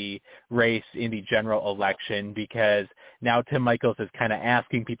in the race in the general election, because now Tim Mikus is kind of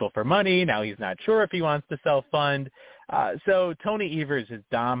asking people for money. Now he's not sure if he wants to self-fund. So Tony Evers is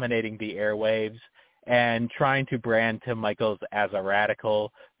dominating the airwaves and trying to brand Tim Mikus as a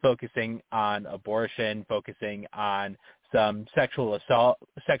radical, focusing on abortion, focusing on some sexual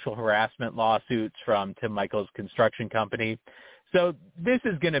harassment lawsuits from Tim Mikus' construction company. So this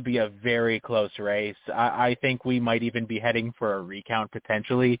is going to be a very close race. I think we might even be heading for a recount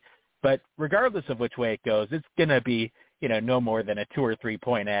potentially. But regardless of which way it goes, it's going to be, no more than a 2 or 3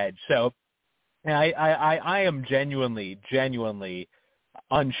 point edge. So I am genuinely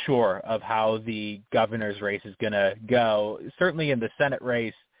unsure of how the governor's race is going to go. Certainly in the Senate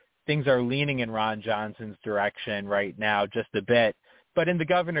race, things are leaning in Ron Johnson's direction right now just a bit. But in the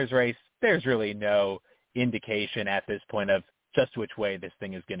governor's race, there's really no indication at this point of just which way this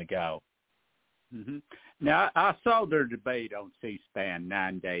thing is going to go. Mm-hmm. Now, I saw their debate on C-SPAN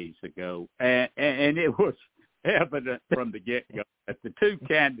 9 days ago, and it was evident from the get-go that the two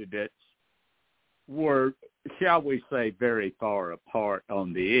candidates were, shall we say, very far apart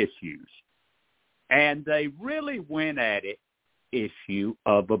on the issues. And they really went at it issue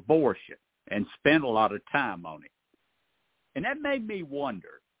of abortion and spent a lot of time on it. And that made me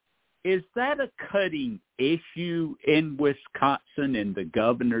wonder, is that a cutting issue in Wisconsin in the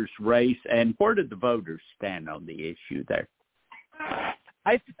governor's race? And where did the voters stand on the issue there?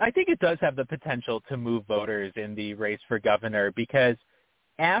 I think it does have the potential to move voters in the race for governor, because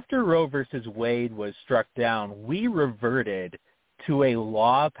after Roe versus Wade was struck down, we reverted to a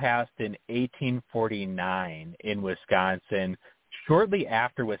law passed in 1849 in Wisconsin, shortly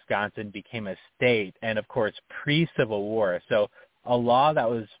after Wisconsin became a state, and of course pre-Civil War. So a law that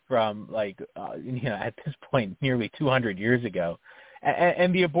was from at this point nearly 200 years ago.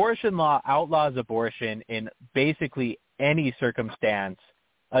 And the abortion law outlaws abortion in basically any circumstance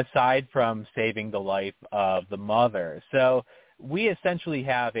aside from saving the life of the mother. So we essentially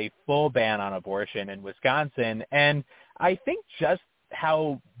have a full ban on abortion in Wisconsin. And I think just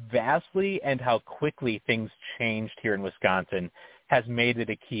how vastly and how quickly things changed here in Wisconsin has made it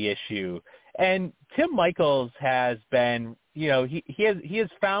a key issue. And Tim Michaels has been, he has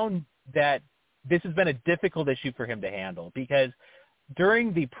found that this has been a difficult issue for him to handle, because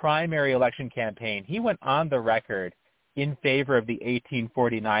during the primary election campaign, he went on the record in favor of the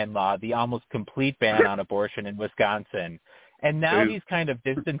 1849 law, the almost complete ban on abortion in Wisconsin. And now he's kind of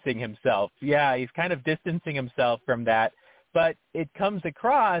distancing himself. Yeah, he's kind of distancing himself from that. But it comes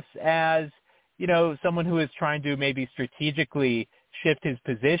across as, someone who is trying to maybe strategically shift his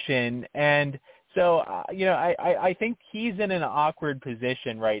position. And so, I think he's in an awkward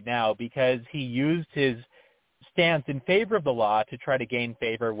position right now, because he used his stance in favor of the law to try to gain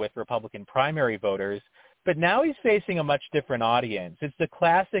favor with Republican primary voters. But now he's facing a much different audience. It's the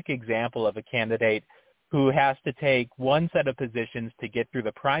classic example of a candidate who has to take one set of positions to get through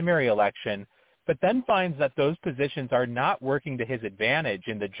the primary election, but then finds that those positions are not working to his advantage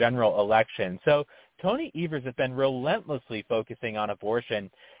in the general election. So Tony Evers has been relentlessly focusing on abortion.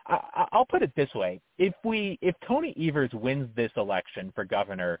 I'll put it this way. If Tony Evers wins this election for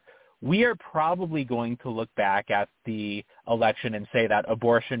governor, we are probably going to look back at the election and say that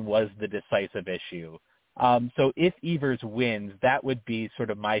abortion was the decisive issue. So if Evers wins, that would be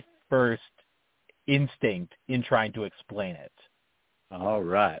sort of my first instinct in trying to explain it. All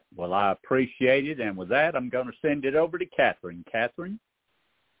right. Well, I appreciate it. And with that, I'm going to send it over to Catherine. Catherine?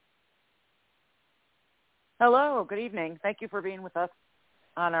 Hello. Good evening. Thank you for being with us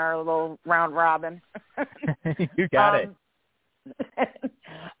on our little round robin. You got it.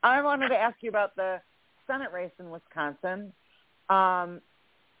 I wanted to ask you about the Senate race in Wisconsin,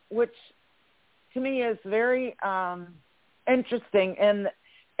 which to me is very interesting in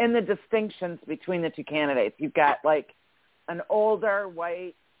the distinctions between the two candidates. You've got an older,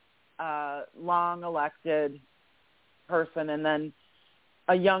 white, long elected person, and then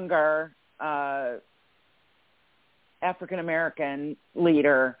a younger African-American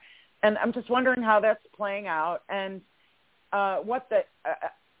leader. And I'm just wondering how that's playing out, and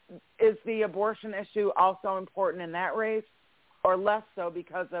is the abortion issue also important in that race, or less so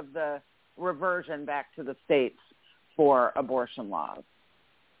because of the reversion back to the states for abortion laws?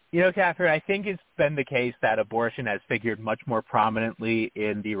 Catherine, I think it's been the case that abortion has figured much more prominently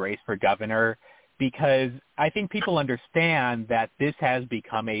in the race for governor, because I think people understand that this has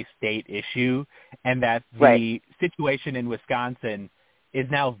become a state issue, and that the situation in Wisconsin is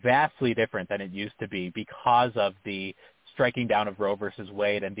now vastly different than it used to be because of the striking down of Roe versus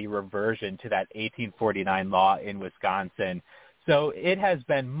Wade and the reversion to that 1849 law in Wisconsin. So it has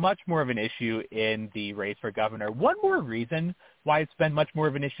been much more of an issue in the race for governor. One more reason why it's been much more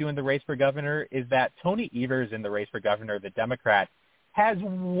of an issue in the race for governor is that Tony Evers in the race for governor, the Democrat, has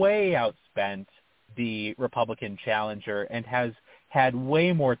way outspent the Republican challenger and has had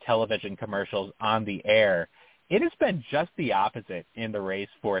way more television commercials on the air. It has been just the opposite in the race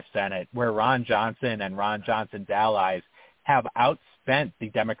for Senate, where Ron Johnson and Ron Johnson's allies have outspent the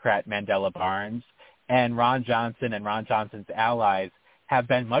Democrat Mandela Barnes, and Ron Johnson and Ron Johnson's allies have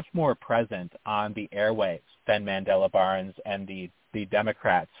been much more present on the airwaves than Mandela Barnes and the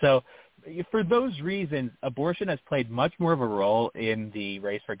Democrats. So for those reasons, abortion has played much more of a role in the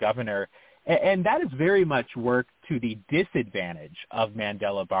race for governor, and that is very much worked to the disadvantage of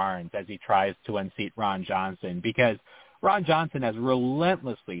Mandela Barnes as he tries to unseat Ron Johnson, because Ron Johnson has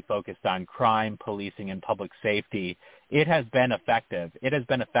relentlessly focused on crime, policing, and public safety. It has been effective. It has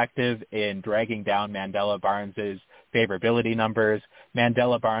been effective in dragging down Mandela Barnes's favorability numbers.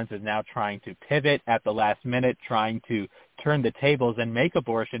 Mandela Barnes is now trying to pivot at the last minute, trying to turn the tables and make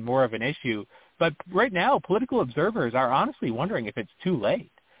abortion more of an issue. But right now, political observers are honestly wondering if it's too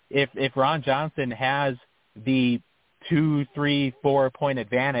late. if Ron Johnson has the 2, 3, 4 point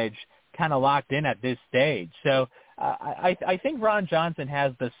advantage kind of locked in at this stage. So I think Ron Johnson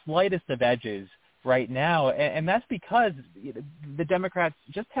has the slightest of edges right now, and that's because the Democrats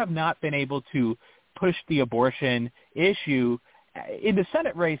just have not been able to push the abortion issue in the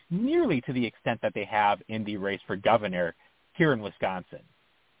Senate race nearly to the extent that they have in the race for governor here in Wisconsin.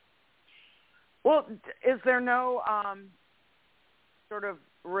 Well, is there no sort of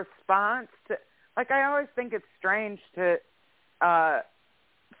response to, like, I always think it's strange to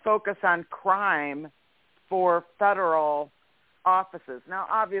focus on crime for federal offices. Now,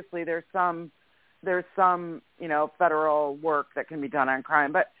 obviously, there's some federal work that can be done on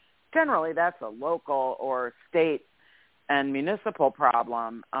crime, but generally that's a local or state and municipal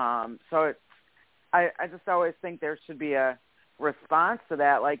problem. So I just always think there should be a response to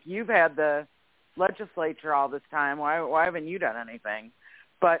that. Like, you've had the legislature all this time. Why haven't you done anything?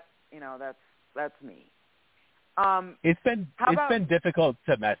 But that's me. It's been difficult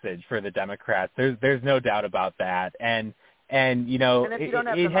to message for the Democrats. There's no doubt about that. And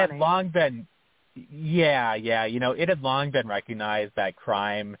it had long been it had long been recognized that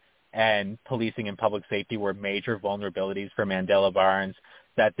crime and policing and public safety were major vulnerabilities for Mandela Barnes,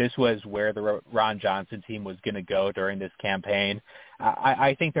 that this was where the Ron Johnson team was going to go during this campaign.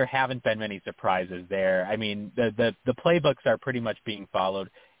 I think there haven't been many surprises there. I mean, the playbooks are pretty much being followed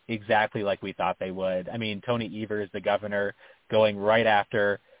exactly like we thought they would. I mean, Tony Evers, the governor, going right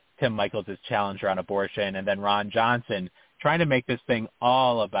after Tim Michaels' challenger on abortion, and then Ron Johnson trying to make this thing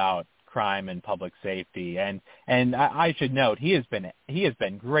all about crime and public safety. And I should note, he has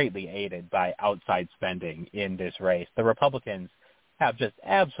been greatly aided by outside spending in this race. The Republicans have just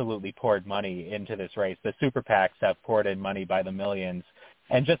absolutely poured money into this race. The super PACs have poured in money by the millions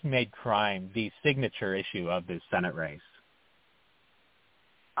and just made crime the signature issue of this Senate race.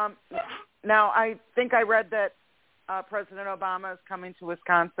 Now, I think I read that President Obama is coming to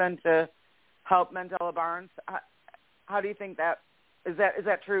Wisconsin to help Mandela Barnes. How do you think that is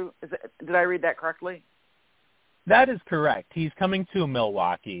that true? Did I read that correctly? That is correct. He's coming to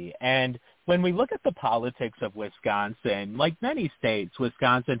Milwaukee. And when we look at the politics of Wisconsin, like many states,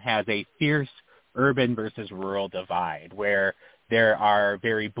 Wisconsin has a fierce urban versus rural divide where there are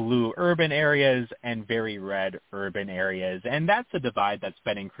very blue urban areas and very red urban areas. And that's a divide that's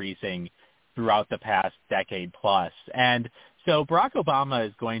been increasing throughout the past decade plus. And so Barack Obama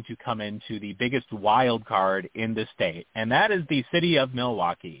is going to come into the biggest wild card in the state, and that is the city of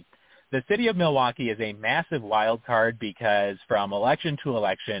Milwaukee. The city of Milwaukee is a massive wild card because from election to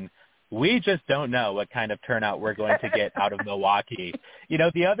election, we just don't know what kind of turnout we're going to get out of Milwaukee.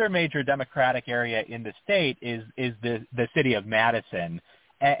 The other major Democratic area in the state is the city of Madison,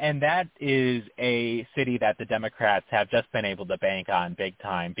 and that is a city that the Democrats have just been able to bank on big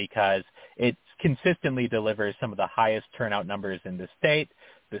time because it consistently delivers some of the highest turnout numbers in the state.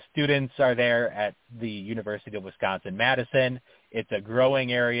 The students are there at the University of Wisconsin-Madison. It's a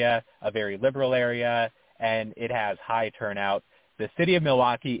growing area, a very liberal area, and it has high turnout. The city of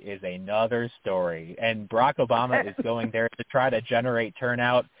Milwaukee is another story, and Barack Obama is going there to try to generate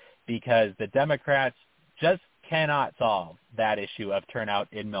turnout because the Democrats just cannot solve that issue of turnout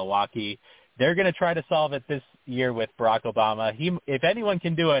in Milwaukee. They're going to try to solve it this year with Barack Obama. If anyone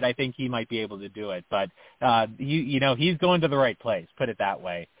can do it, I think he might be able to do it. But, he's going to the right place, put it that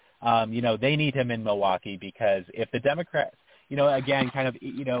way. They need him in Milwaukee because if the Democrats, again,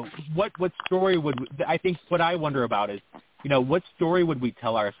 what story I think what I wonder about is, what story would we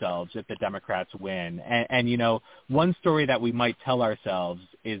tell ourselves if the Democrats win? And one story that we might tell ourselves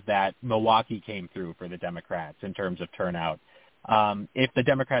is that Milwaukee came through for the Democrats in terms of turnout. If the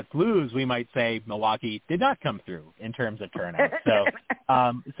Democrats lose, we might say Milwaukee did not come through in terms of turnout.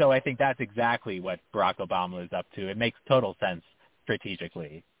 So I think that's exactly what Barack Obama is up to. It makes total sense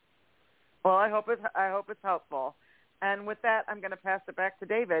strategically. Well, I hope it's helpful. And with that, I'm going to pass it back to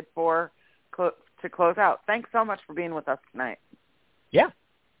David to close out. Thanks so much for being with us tonight. Yeah.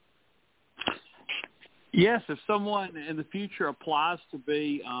 Yes, if someone in the future applies to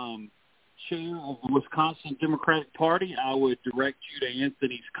be chair of the Wisconsin Democratic Party, I would direct you to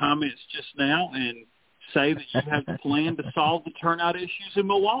Anthony's comments just now and say that you have the plan to solve the turnout issues in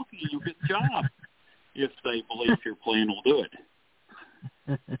Milwaukee and you'll get the job if they believe your plan will do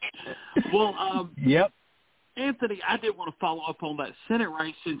it. Well, yep. Anthony, I did want to follow up on that Senate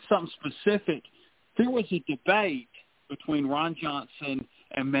race and something specific. There was a debate between Ron Johnson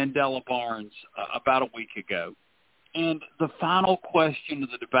and Mandela Barnes about a week ago. And the final question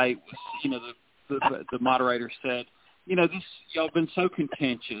of the debate was, the moderator said, y'all have been so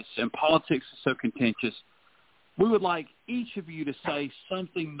contentious and politics is so contentious. we would like each of you to say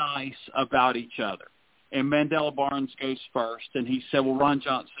something nice about each other. And Mandela Barnes goes first, and he said, well, Ron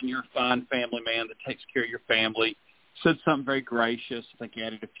Johnson, you're a fine family man that takes care of your family. Said something very gracious. I think he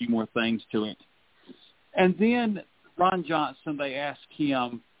added a few more things to it. And then Ron Johnson, they asked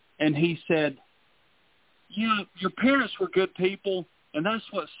him, and he said, yeah, your parents were good people, and that's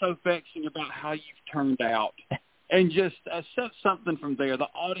what's so vexing about how you've turned out. And just said something from there. The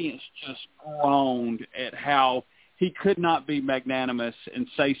audience just groaned at how he could not be magnanimous and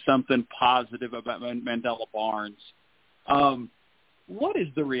say something positive about Mandela Barnes. What has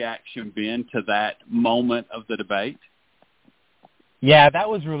the reaction been to that moment of the debate? Yeah, that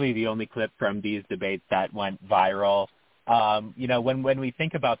was really the only clip from these debates that went viral. When we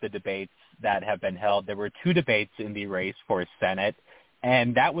think about the debates that have been held, there were 2 debates in the race for Senate,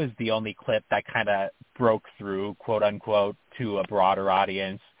 and that was the only clip that kind of broke through, quote unquote, to a broader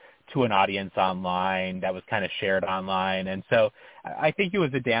audience, to an audience online that was kind of shared online. And so I think it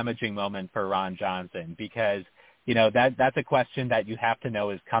was a damaging moment for Ron Johnson because, that's a question that you have to know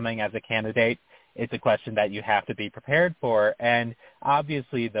is coming as a candidate. It's a question that you have to be prepared for. And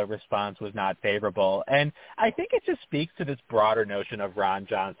obviously the response was not favorable. And I think it just speaks to this broader notion of Ron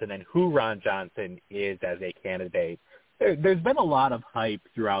Johnson and who Ron Johnson is as a candidate. There's been a lot of hype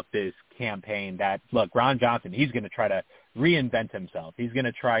throughout this campaign that, look, Ron Johnson, he's going to try to reinvent himself. He's going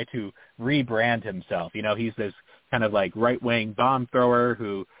to try to rebrand himself. He's this kind of like right-wing bomb thrower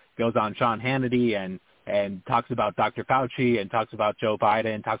who goes on Sean Hannity and talks about Dr. Fauci and talks about Joe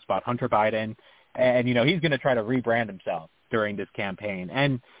Biden, talks about Hunter Biden. And, he's going to try to rebrand himself during this campaign.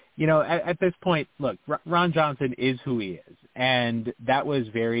 And, at this point, look, Ron Johnson is who he is. And that was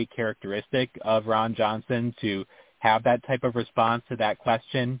very characteristic of Ron Johnson to have that type of response to that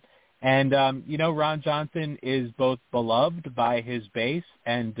question. And, Ron Johnson is both beloved by his base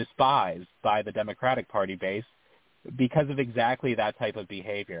and despised by the Democratic Party base because of exactly that type of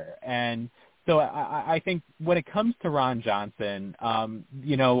behavior. And so I think when it comes to Ron Johnson, I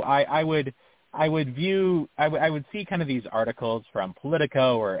would see kind of these articles from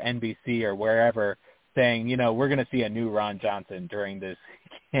Politico or NBC or wherever saying, we're going to see a new Ron Johnson during this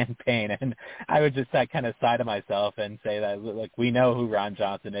campaign. And I would just kind of sigh to myself and say that, look, we know who Ron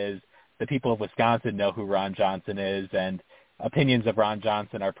Johnson is. The people of Wisconsin know who Ron Johnson is, and opinions of Ron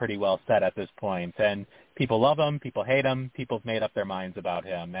Johnson are pretty well set at this point. And people love him, people hate him, people have made up their minds about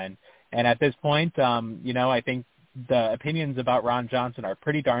him. And at this point, I think the opinions about Ron Johnson are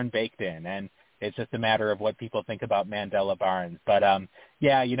pretty darn baked in, and it's just a matter of what people think about Mandela Barnes. But,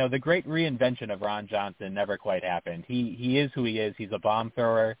 the great reinvention of Ron Johnson never quite happened. He is who he is. He's a bomb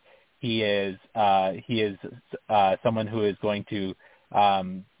thrower. He is someone who is going to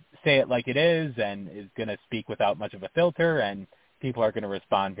say it like it is and is going to speak without much of a filter, and people are going to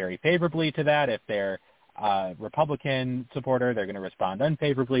respond very favorably to that. If they're a Republican supporter, they're going to respond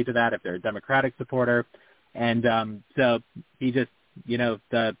unfavorably to that if they're a Democratic supporter. And so he just,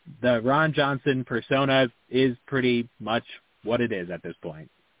 the Ron Johnson persona is pretty much what it is at this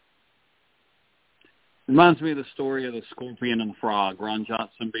point. Reminds me of the story of the scorpion and the frog. Ron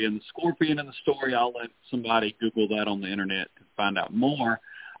Johnson being the scorpion in the story. I'll let somebody Google that on the internet to find out more.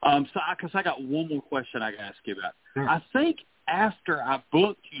 Because I got one more question I got to ask you about. Sure. I think after I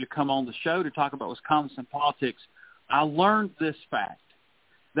booked you to come on the show to talk about Wisconsin politics, I learned this fact,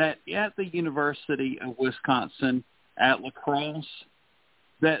 that at the University of Wisconsin at La Crosse,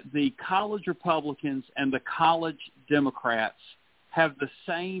 that the college Republicans and the college Democrats have the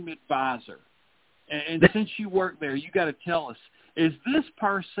same advisor. And since you work there, you got to tell us, is this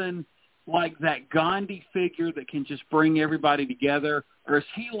person like that Gandhi figure that can just bring everybody together, or is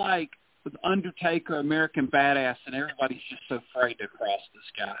he like the Undertaker, American Badass, and everybody's just so afraid to cross this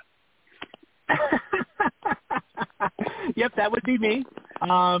guy? Yep, that would be me. It's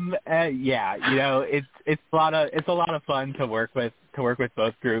a lot of fun to work with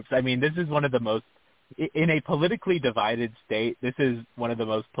both groups. I mean, this is one of the most, in a politically divided state, this is one of the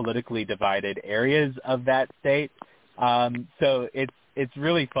most politically divided areas of that state. So it's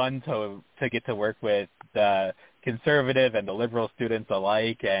really fun to get to work with the conservative and the liberal students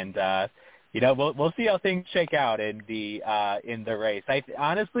alike, and we'll see how things shake out in the race.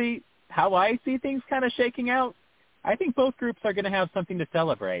 Honestly, how I see things kind of shaking out, I think both groups are going to have something to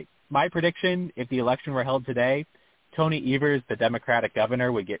celebrate. My prediction, if the election were held today, Tony Evers, the Democratic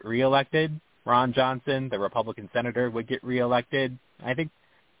governor, would get reelected. Ron Johnson, the Republican senator, would get reelected. I think,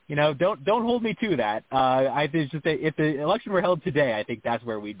 don't hold me to that. If the election were held today, I think that's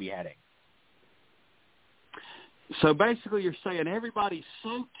where we'd be heading. So basically you're saying everybody's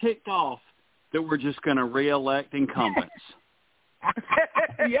so ticked off that we're just going to reelect incumbents.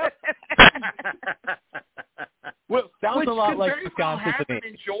 Yep. Well, sounds a lot like Wisconsin to me.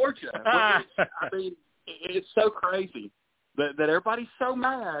 In Georgia. I mean, it's so crazy that everybody's so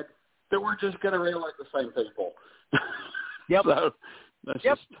mad that we're just going to reelect the same people. Yep. So that's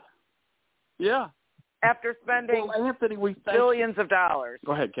just, yeah. After spending Anthony, billions of dollars.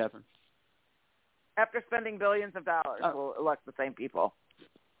 Go ahead, Catherine. After spending billions of dollars, we'll elect the same people.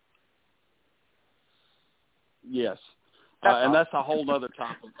 Yes. And that's a whole other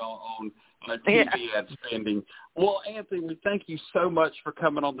topic on TV ad spending. Well, Anthony, we thank you so much for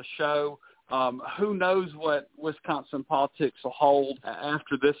coming on the show. Who knows what Wisconsin politics will hold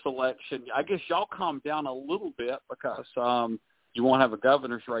after this election. I guess y'all calm down a little bit because you won't have a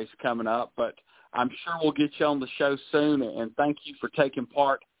governor's race coming up, but I'm sure we'll get you on the show soon, and thank you for taking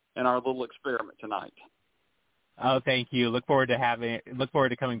part in our little experiment tonight. Oh, thank you. Look forward to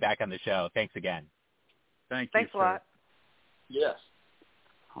coming back on the show. Thanks again. Thanks a lot. Yes.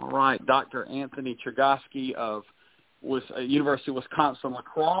 All right, Dr. Anthony Chergosky of University of Wisconsin La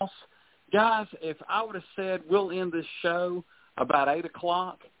Crosse. Guys, if I would have said we'll end this show about 8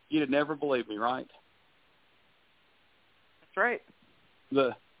 o'clock, you'd have never believed me, right? That's right.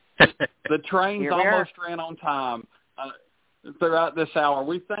 The trains almost ran on time throughout this hour.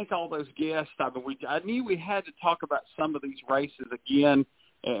 We thank all those guests. I knew we had to talk about some of these races again,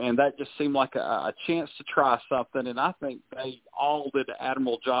 and that just seemed like a chance to try something, and I think they all did an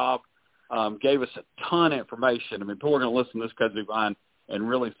admirable job, gave us a ton of information. I mean, people are going to listen to this because they've and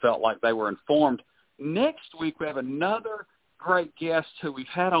really felt like they were informed. Next week, we have another great guest who we've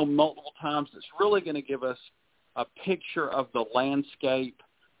had on multiple times that's really going to give us a picture of the landscape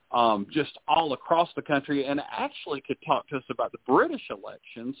just all across the country, and actually could talk to us about the British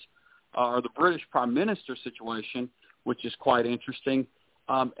elections or the British Prime Minister situation, which is quite interesting.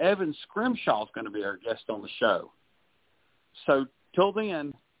 Evan Scrimshaw is going to be our guest on the show. So till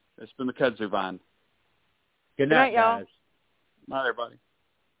then, it's been the Kudzu Vine. Good night, y'all. guys. Good night, everybody.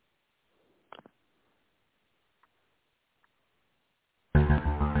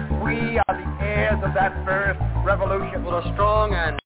 We are the heirs of that first revolution. With a strong and